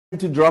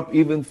to drop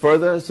even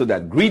further so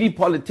that greedy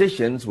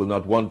politicians will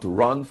not want to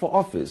run for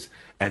office,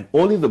 and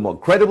only the more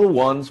credible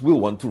ones will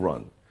want to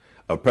run.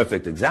 A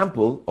perfect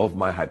example of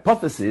my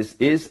hypothesis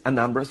is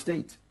Anambra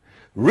State.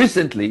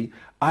 Recently,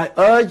 I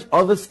urged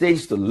other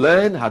states to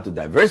learn how to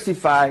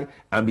diversify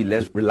and be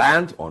less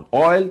reliant on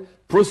oil,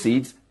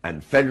 proceeds,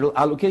 and federal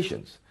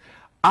allocations.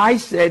 I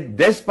said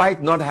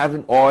despite not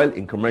having oil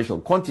in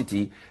commercial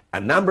quantity,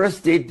 Anambra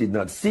State did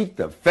not seek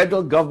the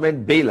federal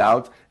government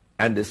bailout,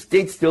 and the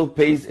state still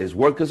pays its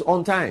workers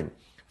on time.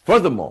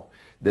 Furthermore,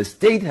 the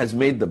state has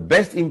made the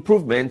best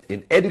improvement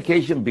in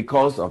education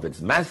because of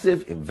its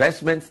massive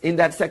investments in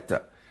that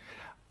sector.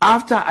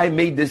 After I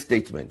made this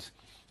statement,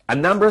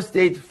 Anambra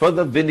State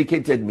further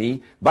vindicated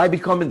me by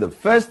becoming the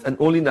first and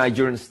only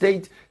Nigerian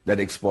state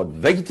that exports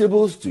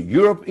vegetables to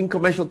Europe in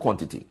commercial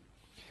quantity.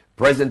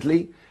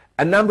 Presently,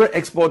 Anambra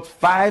exports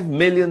 $5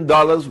 million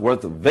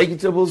worth of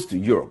vegetables to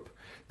Europe.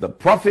 The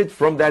profit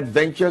from that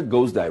venture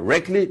goes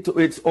directly to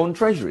its own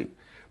treasury.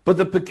 But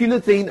the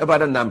peculiar thing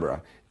about Anambra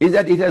is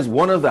that it has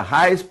one of the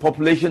highest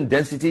population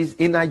densities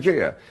in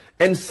Nigeria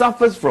and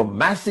suffers from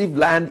massive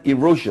land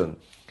erosion,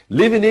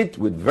 leaving it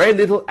with very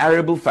little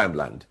arable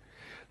farmland.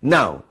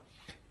 Now,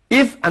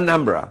 if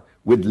Anambra,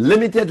 with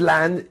limited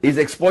land, is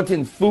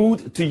exporting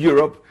food to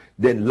Europe,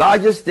 then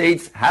larger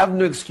states have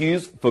no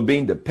excuse for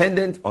being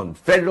dependent on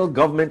federal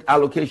government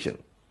allocation.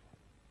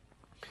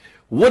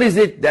 What is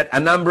it that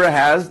Anambra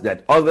has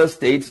that other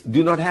states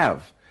do not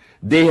have?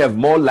 They have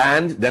more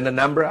land than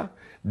Anambra.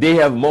 They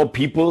have more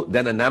people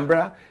than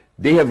Anambra.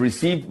 They have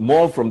received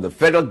more from the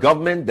federal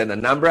government than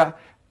Anambra.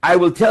 I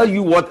will tell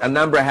you what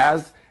Anambra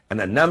has,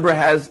 and Anambra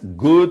has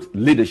good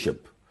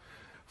leadership.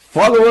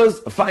 Followers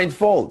find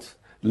fault.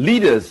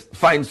 Leaders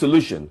find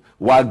solution,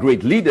 while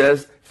great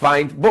leaders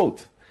find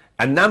both.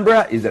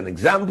 Anambra is an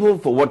example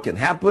for what can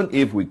happen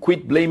if we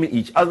quit blaming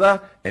each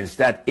other and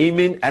start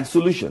aiming at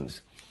solutions.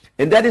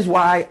 And that is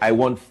why I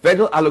want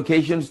federal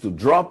allocations to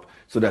drop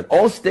so that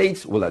all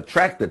states will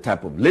attract the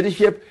type of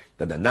leadership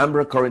that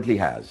Anambra currently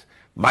has.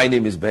 My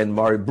name is Ben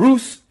Murray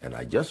Bruce, and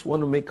I just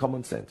want to make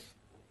common sense.